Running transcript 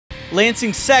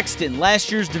Lansing Sexton,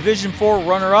 last year's Division IV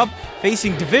runner-up,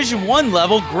 facing Division I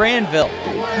level Grandville.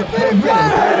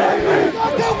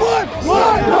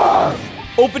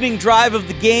 Opening drive of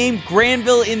the game,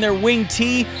 Grandville in their wing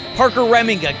tee. Parker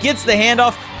Reminga gets the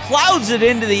handoff, plows it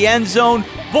into the end zone.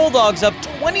 Bulldogs up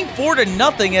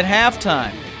 24-0 at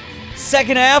halftime.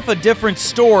 Second half, a different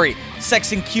story.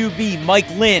 Sexton QB Mike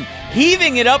Lynn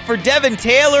heaving it up for Devin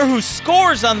Taylor, who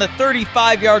scores on the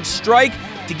 35-yard strike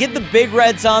to get the Big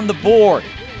Reds on the board.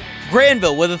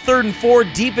 Grandville with a 3rd and 4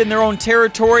 deep in their own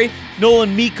territory.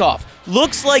 Nolan Meekoff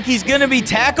looks like he's going to be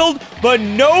tackled, but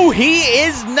no, he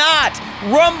is not.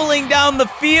 Rumbling down the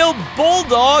field,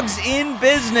 Bulldogs in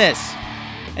business.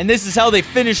 And this is how they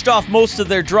finished off most of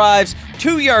their drives.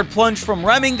 2-yard plunge from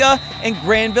Reminga, and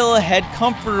Grandville ahead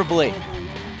comfortably.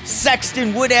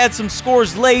 Sexton would add some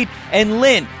scores late, and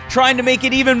Lynn trying to make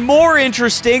it even more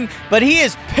interesting, but he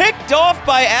is picked off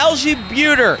by Algie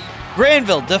Buter.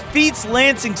 Grandville defeats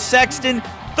Lansing Sexton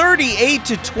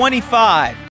 38-25.